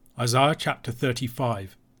Isaiah chapter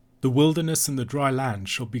 35. The wilderness and the dry land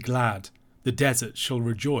shall be glad. The desert shall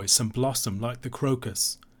rejoice and blossom like the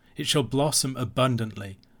crocus. It shall blossom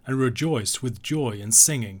abundantly, and rejoice with joy and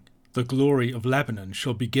singing. The glory of Lebanon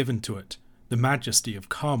shall be given to it, the majesty of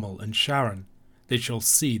Carmel and Sharon. They shall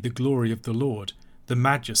see the glory of the Lord, the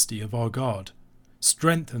majesty of our God.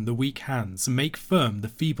 Strengthen the weak hands, and make firm the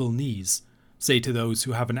feeble knees. Say to those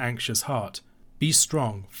who have an anxious heart, Be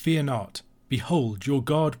strong, fear not. Behold, your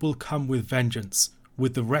God will come with vengeance,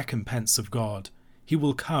 with the recompense of God. He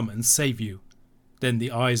will come and save you. Then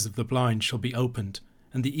the eyes of the blind shall be opened,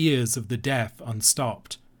 and the ears of the deaf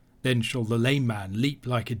unstopped. Then shall the lame man leap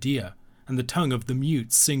like a deer, and the tongue of the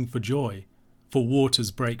mute sing for joy. For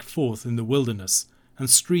waters break forth in the wilderness, and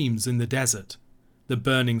streams in the desert. The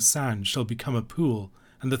burning sand shall become a pool,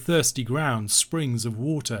 and the thirsty ground springs of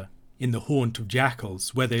water. In the haunt of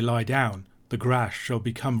jackals, where they lie down, the grass shall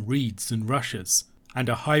become reeds and rushes, and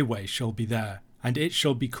a highway shall be there, and it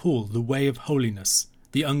shall be called the way of holiness.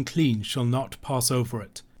 The unclean shall not pass over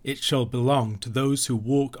it. It shall belong to those who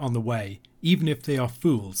walk on the way. Even if they are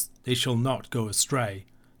fools, they shall not go astray.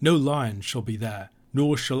 No lion shall be there,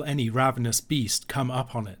 nor shall any ravenous beast come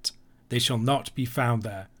up on it. They shall not be found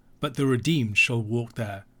there, but the redeemed shall walk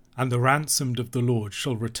there. And the ransomed of the Lord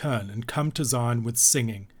shall return and come to Zion with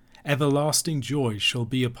singing. Everlasting joy shall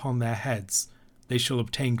be upon their heads. They shall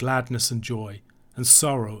obtain gladness and joy, and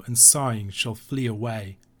sorrow and sighing shall flee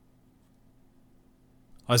away.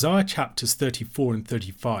 Isaiah chapters 34 and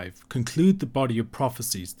 35 conclude the body of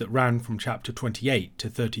prophecies that ran from chapter 28 to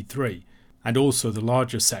 33, and also the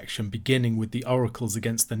larger section beginning with the oracles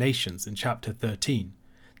against the nations in chapter 13.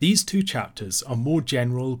 These two chapters are more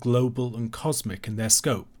general, global, and cosmic in their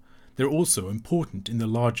scope. They're also important in the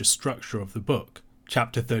larger structure of the book.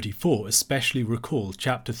 Chapter 34 especially recalls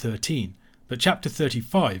chapter 13, but chapter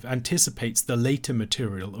 35 anticipates the later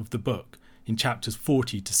material of the book in chapters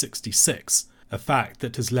 40 to 66, a fact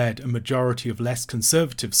that has led a majority of less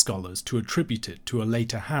conservative scholars to attribute it to a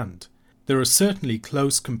later hand. There are certainly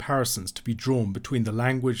close comparisons to be drawn between the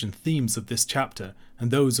language and themes of this chapter and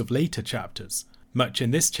those of later chapters. Much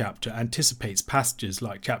in this chapter anticipates passages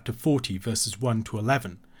like chapter 40 verses 1 to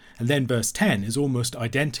 11, and then verse 10 is almost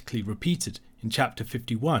identically repeated in chapter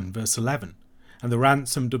 51 verse 11. And the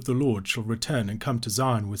ransomed of the Lord shall return and come to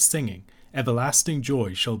Zion with singing. Everlasting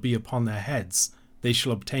joy shall be upon their heads. They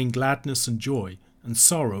shall obtain gladness and joy, and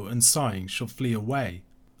sorrow and sighing shall flee away.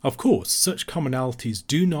 Of course, such commonalities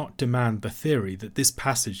do not demand the theory that this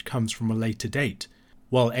passage comes from a later date.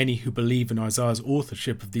 While any who believe in Isaiah's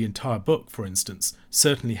authorship of the entire book, for instance,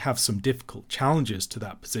 certainly have some difficult challenges to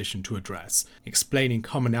that position to address, explaining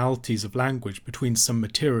commonalities of language between some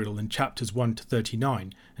material in chapters 1 to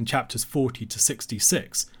 39 and chapters 40 to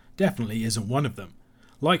 66 definitely isn't one of them.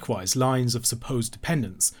 Likewise, lines of supposed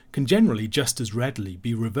dependence can generally just as readily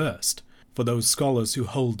be reversed. For those scholars who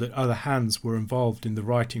hold that other hands were involved in the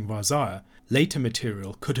writing of Isaiah, later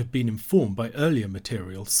material could have been informed by earlier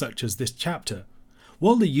material such as this chapter.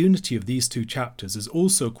 While the unity of these two chapters is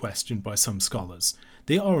also questioned by some scholars,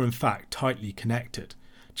 they are in fact tightly connected.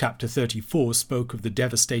 Chapter 34 spoke of the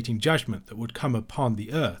devastating judgment that would come upon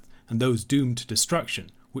the earth and those doomed to destruction,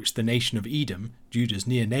 which the nation of Edom, Judah's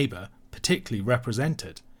near neighbour, particularly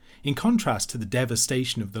represented. In contrast to the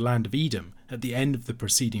devastation of the land of Edom at the end of the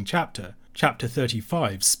preceding chapter, chapter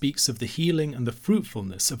 35 speaks of the healing and the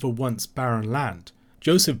fruitfulness of a once barren land.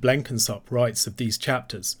 Joseph Blenkinsop writes of these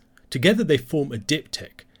chapters, "Together they form a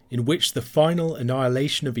diptych, in which the final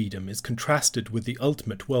annihilation of Edom is contrasted with the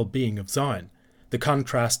ultimate well-being of Zion. The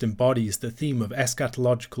contrast embodies the theme of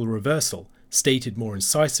eschatological reversal, stated more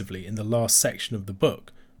incisively in the last section of the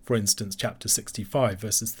book, for instance chapter 65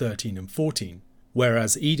 verses 13 and 14.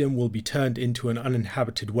 Whereas Edom will be turned into an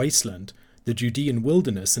uninhabited wasteland, the Judean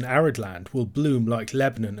wilderness and arid land will bloom like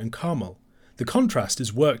Lebanon and Carmel. The contrast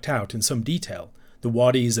is worked out in some detail. The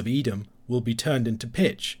wadis of Edom will be turned into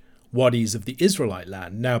pitch. Wadis of the Israelite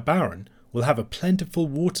land, now barren, will have a plentiful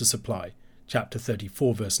water supply, chapter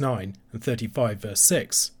 34 verse 9 and 35 verse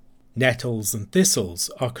 6. Nettles and thistles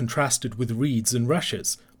are contrasted with reeds and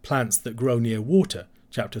rushes, plants that grow near water,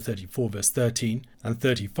 chapter 34 verse 13 and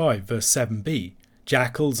 35 verse 7b.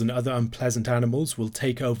 Jackals and other unpleasant animals will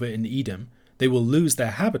take over in Edom. They will lose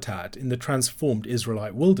their habitat in the transformed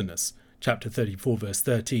Israelite wilderness, chapter 34 verse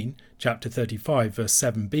 13, chapter 35 verse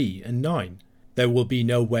 7b and 9. There will be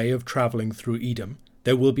no way of travelling through Edom.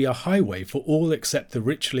 There will be a highway for all except the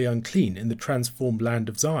ritually unclean in the transformed land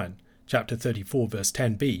of Zion, chapter 34 verse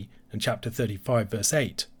 10b and chapter 35 verse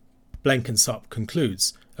 8. Blenkinsop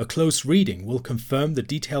concludes, a close reading will confirm the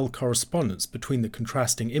detailed correspondence between the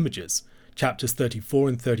contrasting images. Chapters 34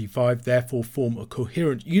 and 35 therefore form a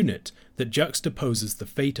coherent unit that juxtaposes the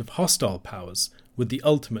fate of hostile powers with the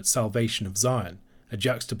ultimate salvation of Zion, a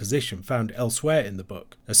juxtaposition found elsewhere in the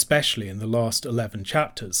book, especially in the last 11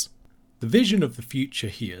 chapters. The vision of the future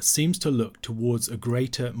here seems to look towards a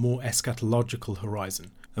greater, more eschatological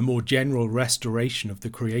horizon, a more general restoration of the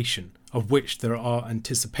creation, of which there are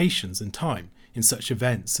anticipations in time in such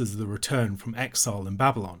events as the return from exile in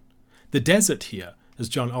Babylon. The desert here, as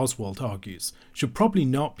John Oswalt argues, should probably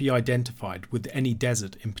not be identified with any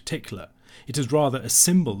desert in particular. It is rather a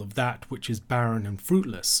symbol of that which is barren and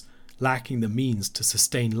fruitless, lacking the means to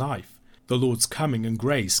sustain life. The Lord's coming and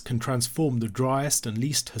grace can transform the driest and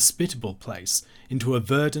least hospitable place into a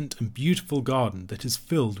verdant and beautiful garden that is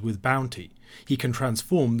filled with bounty. He can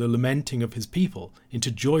transform the lamenting of his people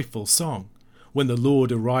into joyful song. When the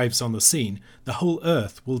Lord arrives on the scene, the whole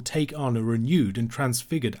earth will take on a renewed and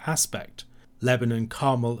transfigured aspect. Lebanon,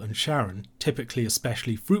 Carmel and Sharon, typically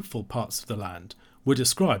especially fruitful parts of the land, were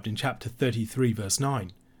described in chapter 33 verse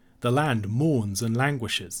 9. The land mourns and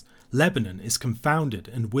languishes. Lebanon is confounded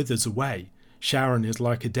and withers away. Sharon is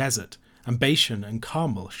like a desert, and Bashan and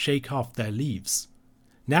Carmel shake off their leaves.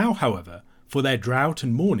 Now, however, for their drought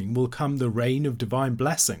and mourning will come the rain of divine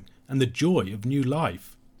blessing and the joy of new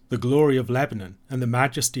life. The glory of Lebanon and the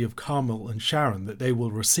majesty of Carmel and Sharon that they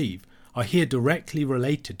will receive are here directly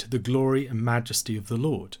related to the glory and majesty of the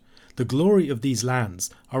Lord. The glory of these lands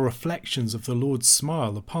are reflections of the Lord's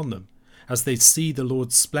smile upon them. As they see the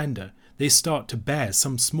Lord's splendour, they start to bear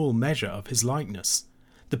some small measure of his likeness.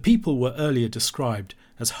 The people were earlier described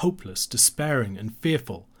as hopeless, despairing and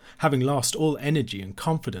fearful, having lost all energy and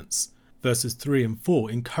confidence. Verses 3 and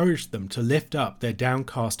 4 encouraged them to lift up their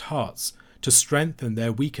downcast hearts, to strengthen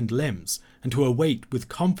their weakened limbs, and to await with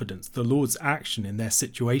confidence the Lord's action in their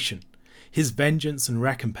situation. His vengeance and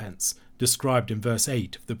recompense, described in verse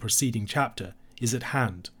 8 of the preceding chapter, is at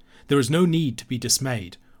hand. There is no need to be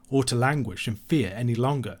dismayed, or to languish in fear any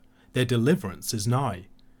longer. Their deliverance is nigh.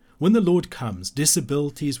 When the Lord comes,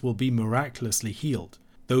 disabilities will be miraculously healed.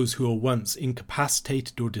 Those who were once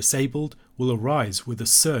incapacitated or disabled will arise with a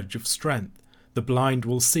surge of strength. The blind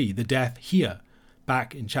will see, the deaf hear.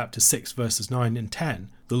 Back in chapter 6 verses 9 and 10,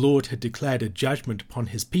 the Lord had declared a judgment upon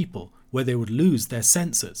his people where they would lose their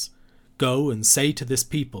senses. Go and say to this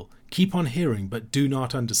people, keep on hearing but do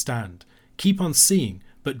not understand. Keep on seeing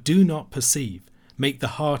but do not perceive. Make the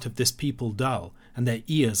heart of this people dull and their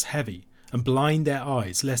ears heavy, and blind their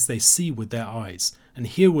eyes lest they see with their eyes, and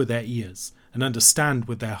hear with their ears, and understand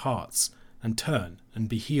with their hearts, and turn and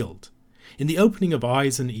be healed. In the opening of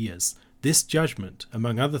eyes and ears, this judgment,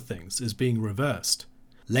 among other things, is being reversed.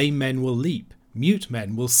 Lame men will leap, mute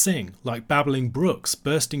men will sing, like babbling brooks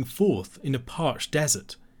bursting forth in a parched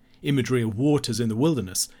desert. Imagery of waters in the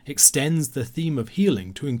wilderness extends the theme of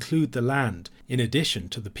healing to include the land in addition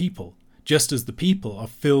to the people. Just as the people are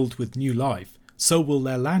filled with new life, so will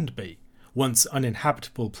their land be. Once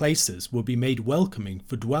uninhabitable places will be made welcoming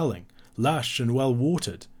for dwelling, lush and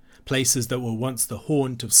well-watered. Places that were once the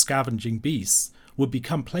haunt of scavenging beasts would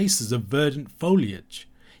become places of verdant foliage.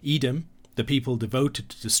 Edom, the people devoted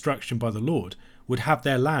to destruction by the Lord, would have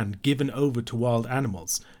their land given over to wild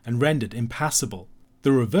animals and rendered impassable.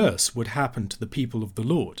 The reverse would happen to the people of the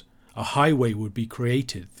Lord. A highway would be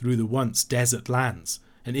created through the once desert lands,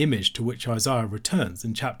 an image to which Isaiah returns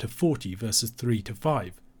in chapter 40 verses 3 to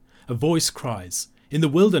 5. A voice cries, "In the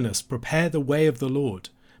wilderness prepare the way of the Lord.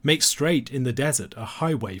 Make straight in the desert a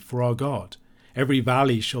highway for our God. Every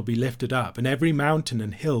valley shall be lifted up, and every mountain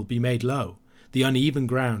and hill be made low. The uneven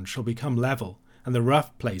ground shall become level, and the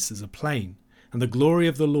rough places a plain. And the glory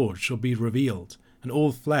of the Lord shall be revealed, and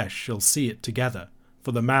all flesh shall see it together,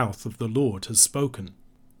 for the mouth of the Lord has spoken."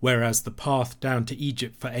 Whereas the path down to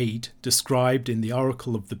Egypt for aid, described in the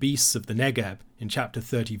oracle of the beasts of the Negeb in chapter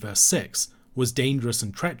 30 verse 6, was dangerous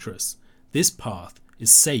and treacherous, this path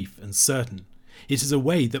is safe and certain. It is a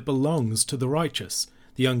way that belongs to the righteous.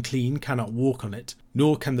 The unclean cannot walk on it,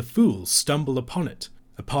 nor can the fool stumble upon it.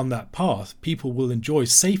 Upon that path people will enjoy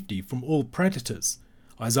safety from all predators.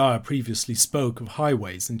 Isaiah previously spoke of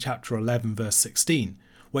highways in chapter 11 verse 16,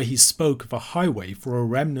 where he spoke of a highway for a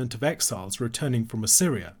remnant of exiles returning from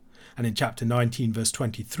Assyria, and in chapter 19 verse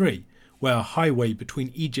 23, where a highway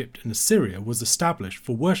between Egypt and Assyria was established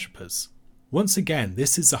for worshippers. Once again,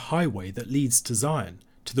 this is a highway that leads to Zion,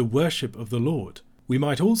 to the worship of the Lord. We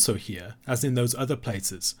might also hear, as in those other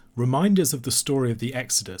places, reminders of the story of the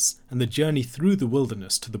Exodus and the journey through the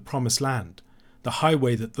wilderness to the promised land. The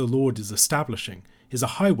highway that the Lord is establishing is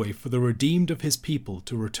a highway for the redeemed of his people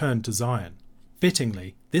to return to Zion.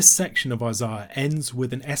 Fittingly, this section of Isaiah ends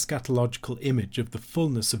with an eschatological image of the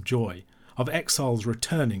fullness of joy, of exiles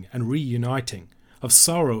returning and reuniting, of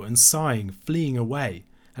sorrow and sighing fleeing away,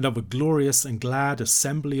 and of a glorious and glad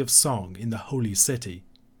assembly of song in the holy city.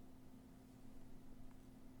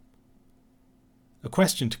 A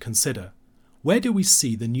question to consider: where do we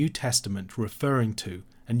see the New Testament referring to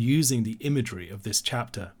and using the imagery of this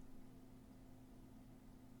chapter?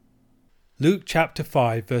 Luke chapter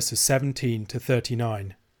 5 verses 17 to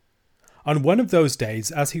 39. On one of those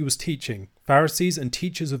days, as he was teaching, Pharisees and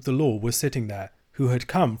teachers of the law were sitting there, who had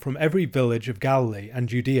come from every village of Galilee and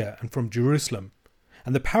Judea and from Jerusalem.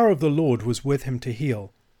 And the power of the Lord was with him to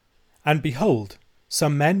heal. And behold,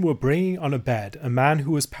 some men were bringing on a bed a man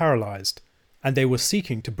who was paralyzed, and they were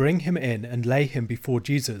seeking to bring him in and lay him before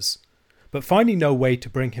Jesus. But finding no way to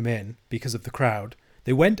bring him in, because of the crowd,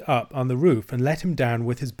 they went up on the roof and let him down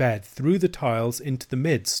with his bed through the tiles into the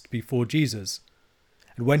midst before Jesus.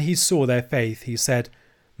 And when he saw their faith, he said,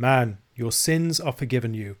 "Man, your sins are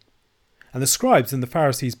forgiven you." And the scribes and the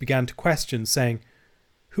Pharisees began to question, saying,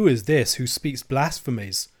 "Who is this who speaks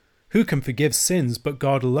blasphemies? Who can forgive sins but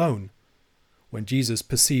God alone?" When Jesus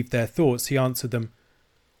perceived their thoughts, he answered them,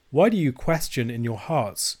 "Why do you question in your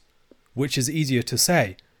hearts? Which is easier to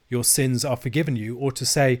say, 'Your sins are forgiven you,' or to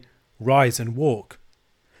say, 'Rise and walk'?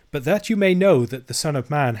 But that you may know that the Son of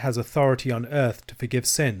Man has authority on earth to forgive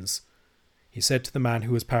sins." He said to the man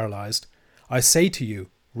who was paralyzed, "I say to you,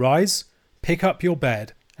 rise, pick up your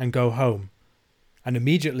bed, and go home." And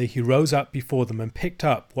immediately he rose up before them and picked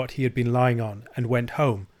up what he had been lying on, and went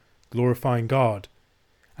home, glorifying God.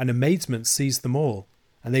 And amazement seized them all,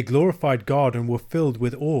 and they glorified God and were filled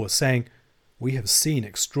with awe, saying, "We have seen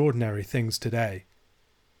extraordinary things today."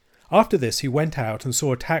 After this he went out and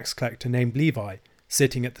saw a tax collector named Levi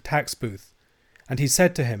sitting at the tax booth. And he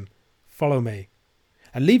said to him, "Follow me."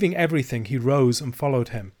 And leaving everything, he rose and followed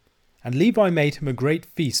him. And Levi made him a great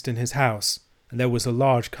feast in his house, and there was a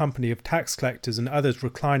large company of tax collectors and others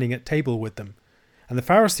reclining at table with them. And the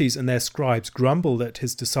Pharisees and their scribes grumbled at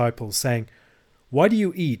his disciples, saying, "Why do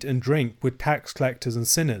you eat and drink with tax collectors and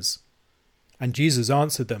sinners?" And Jesus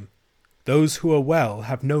answered them, "Those who are well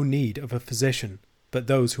have no need of a physician, but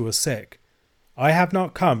those who are sick. I have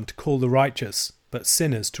not come to call the righteous, but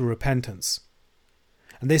sinners to repentance."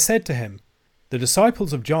 And they said to him, "The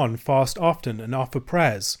disciples of John fast often and offer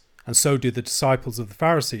prayers, and so do the disciples of the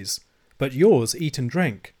Pharisees, but yours eat and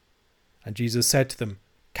drink." And Jesus said to them,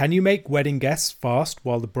 "Can you make wedding guests fast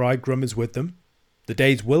while the bridegroom is with them? The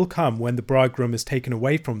days will come when the bridegroom is taken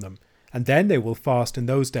away from them, and then they will fast in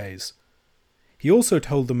those days." He also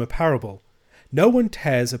told them a parable. "No one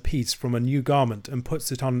tears a piece from a new garment and puts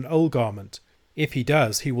it on an old garment. If he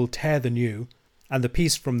does, he will tear the new, and the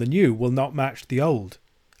piece from the new will not match the old.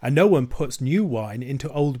 And no one puts new wine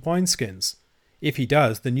into old wineskins. If he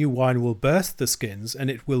does, the new wine will burst the skins, and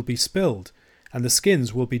it will be spilled, and the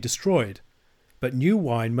skins will be destroyed. But new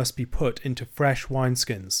wine must be put into fresh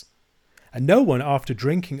wineskins. And no one, after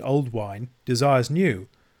drinking old wine, desires new,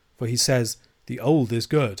 for he says, 'The old is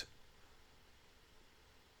good.'"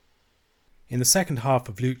 In the second half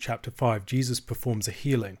of Luke chapter 5, Jesus performs a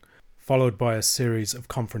healing, followed by a series of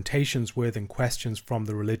confrontations with and questions from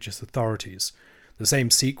the religious authorities. The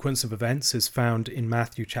same sequence of events is found in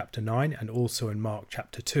Matthew chapter 9 and also in Mark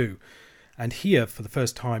chapter 2. And here, for the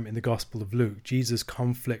first time in the Gospel of Luke, Jesus'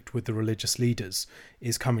 conflict with the religious leaders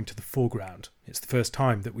is coming to the foreground. It's the first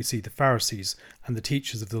time that we see the Pharisees and the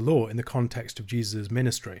teachers of the law in the context of Jesus'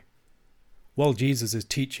 ministry. While Jesus is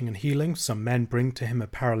teaching and healing, some men bring to him a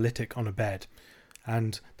paralytic on a bed.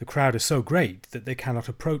 And the crowd is so great that they cannot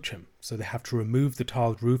approach him, so they have to remove the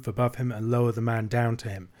tiled roof above him and lower the man down to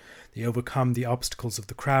him. They overcome the obstacles of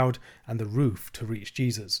the crowd and the roof to reach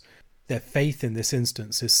Jesus. Their faith in this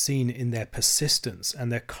instance is seen in their persistence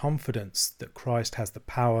and their confidence that Christ has the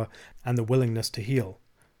power and the willingness to heal,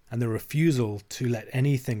 and the refusal to let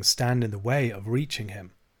anything stand in the way of reaching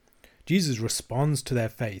him. Jesus responds to their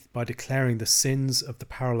faith by declaring the sins of the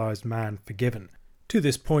paralyzed man forgiven. To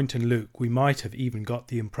this point in Luke, we might have even got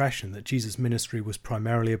the impression that Jesus' ministry was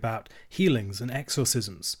primarily about healings and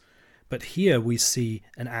exorcisms. But here we see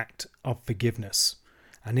an act of forgiveness.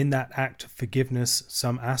 And in that act of forgiveness,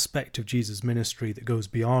 some aspect of Jesus' ministry that goes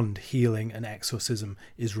beyond healing and exorcism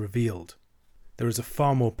is revealed. There is a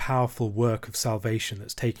far more powerful work of salvation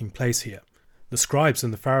that's taking place here. The scribes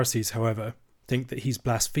and the Pharisees, however, think that he's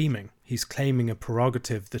blaspheming. He's claiming a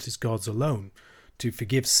prerogative that is God's alone. To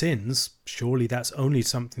forgive sins, surely that's only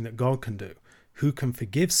something that God can do. Who can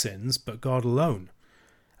forgive sins but God alone?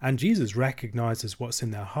 And Jesus recognizes what's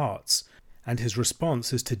in their hearts, and his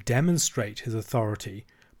response is to demonstrate his authority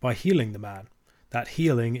by healing the man. That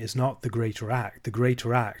healing is not the greater act. The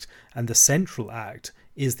greater act and the central act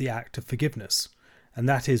is the act of forgiveness. and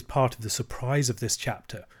that is part of the surprise of this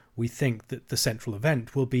chapter. We think that the central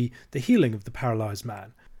event will be the healing of the paralysed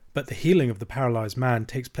man, but the healing of the paralysed man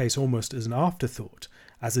takes place almost as an afterthought,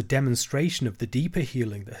 as a demonstration of the deeper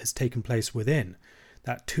healing that has taken place within.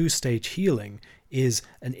 That two-stage healing is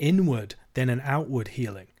an inward, then an outward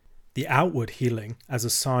healing. The outward healing as a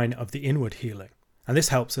sign of the inward healing. And this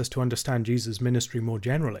helps us to understand Jesus' ministry more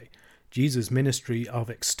generally. Jesus' ministry of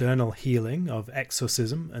external healing, of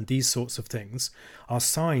exorcism, and these sorts of things are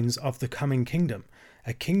signs of the coming kingdom,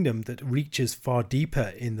 a kingdom that reaches far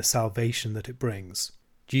deeper in the salvation that it brings.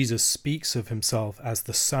 Jesus speaks of himself as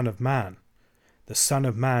the Son of Man. The Son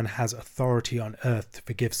of Man has authority on earth to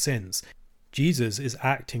forgive sins. Jesus is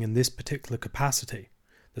acting in this particular capacity.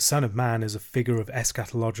 The Son of Man is a figure of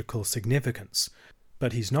eschatological significance.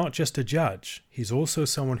 But he's not just a judge, he's also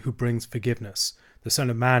someone who brings forgiveness. The Son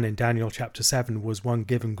of Man in Daniel chapter 7 was one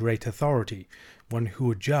given great authority, one who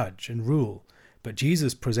would judge and rule. But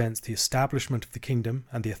Jesus presents the establishment of the kingdom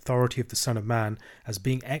and the authority of the Son of Man as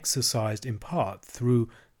being exercised in part through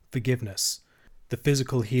forgiveness. The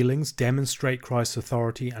physical healings demonstrate Christ's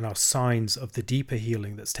authority and are signs of the deeper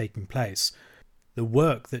healing that's taking place. The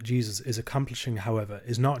work that Jesus is accomplishing, however,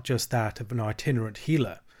 is not just that of an itinerant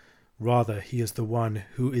healer. Rather, he is the one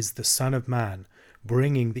who is the Son of Man,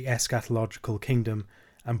 bringing the eschatological kingdom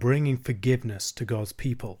and bringing forgiveness to God's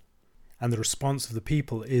people. And the response of the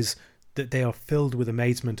people is that they are filled with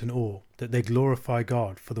amazement and awe, that they glorify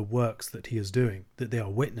God for the works that he is doing, that they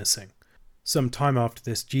are witnessing. Some time after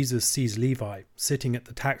this, Jesus sees Levi sitting at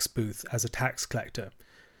the tax booth as a tax collector.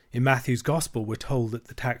 In Matthew's Gospel, we're told that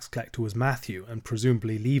the tax collector was Matthew, and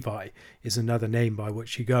presumably Levi is another name by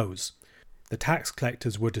which he goes. The tax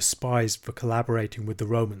collectors were despised for collaborating with the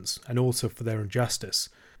Romans, and also for their injustice.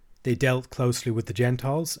 They dealt closely with the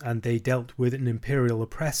Gentiles, and they dealt with an imperial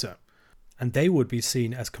oppressor, and they would be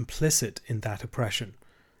seen as complicit in that oppression.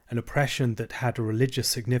 An oppression that had a religious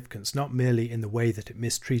significance, not merely in the way that it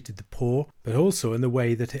mistreated the poor, but also in the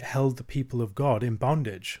way that it held the people of God in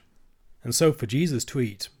bondage. And so for Jesus to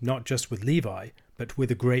eat, not just with Levi, but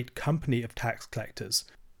with a great company of tax collectors,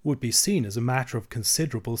 would be seen as a matter of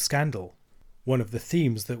considerable scandal. One of the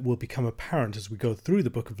themes that will become apparent as we go through the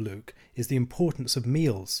book of Luke is the importance of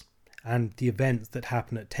meals and the events that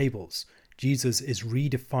happen at tables. Jesus is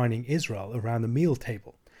redefining Israel around the meal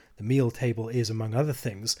table. The meal table is, among other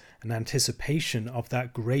things, an anticipation of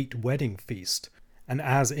that great wedding feast. And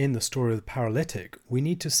as in the story of the paralytic, we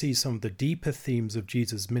need to see some of the deeper themes of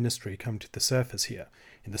Jesus' ministry come to the surface here.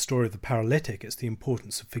 In the story of the paralytic, it's the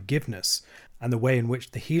importance of forgiveness and the way in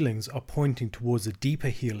which the healings are pointing towards a deeper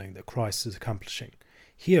healing that Christ is accomplishing.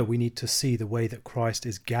 Here we need to see the way that Christ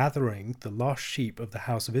is gathering the lost sheep of the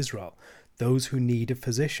house of Israel, those who need a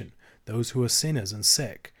physician, those who are sinners and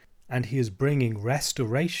sick, and he is bringing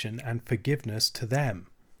restoration and forgiveness to them.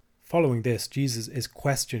 Following this, Jesus is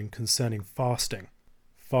questioned concerning fasting.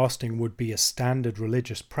 Fasting would be a standard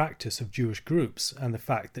religious practice of Jewish groups, and the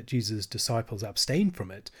fact that Jesus' disciples abstain from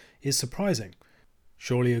it is surprising.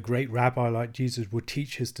 Surely a great rabbi like Jesus would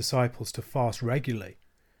teach his disciples to fast regularly.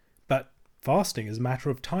 But fasting is a matter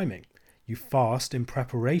of timing. You fast in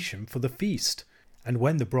preparation for the feast. And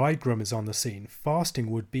when the bridegroom is on the scene, fasting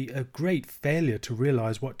would be a great failure to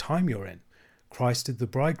realize what time you're in. Christ is the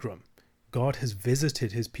bridegroom. God has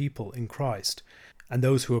visited his people in Christ, and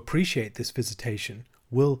those who appreciate this visitation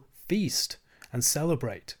will feast and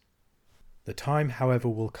celebrate. The time, however,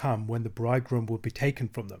 will come when the bridegroom will be taken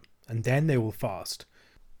from them, and then they will fast.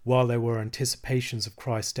 While there were anticipations of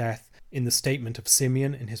Christ's death in the statement of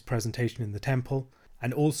Simeon in his presentation in the temple,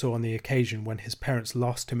 and also on the occasion when his parents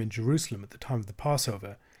lost him in Jerusalem at the time of the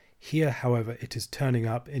Passover, here, however, it is turning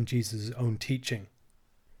up in Jesus' own teaching.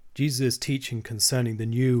 Jesus' teaching concerning the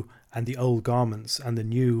new and the old garments and the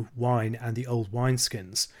new wine and the old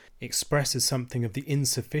wineskins expresses something of the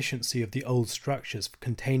insufficiency of the old structures for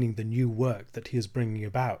containing the new work that he is bringing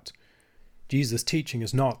about. Jesus' teaching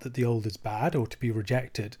is not that the old is bad or to be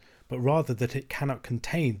rejected, but rather that it cannot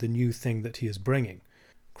contain the new thing that he is bringing.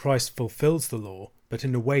 Christ fulfills the law, but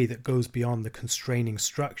in a way that goes beyond the constraining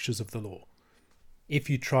structures of the law. If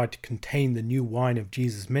you tried to contain the new wine of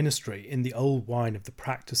Jesus' ministry in the old wine of the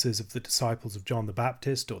practices of the disciples of John the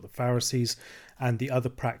Baptist or the Pharisees and the other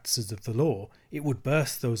practices of the law, it would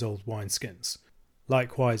burst those old wineskins.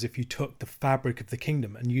 Likewise, if you took the fabric of the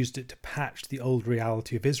kingdom and used it to patch the old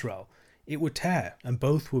reality of Israel, it would tear, and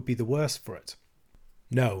both would be the worse for it.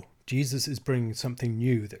 No, Jesus is bringing something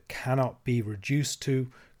new that cannot be reduced to,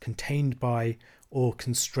 contained by, or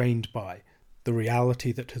constrained by the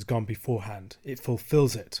reality that has gone beforehand. It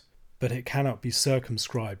fulfills it, but it cannot be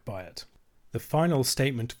circumscribed by it. The final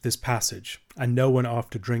statement of this passage, "and no one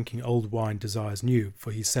after drinking old wine desires new,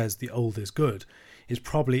 for he says the old is good," is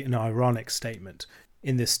probably an ironic statement.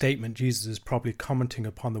 In this statement, Jesus is probably commenting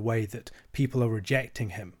upon the way that people are rejecting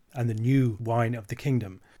him and the new wine of the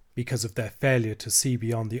kingdom because of their failure to see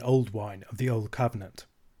beyond the old wine of the old covenant.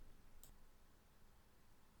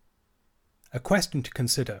 A question to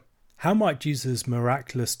consider: how might Jesus'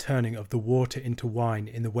 miraculous turning of the water into wine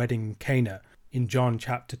in the wedding in Cana in John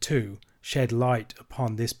chapter 2 shed light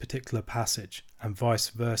upon this particular passage, and vice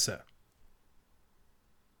versa?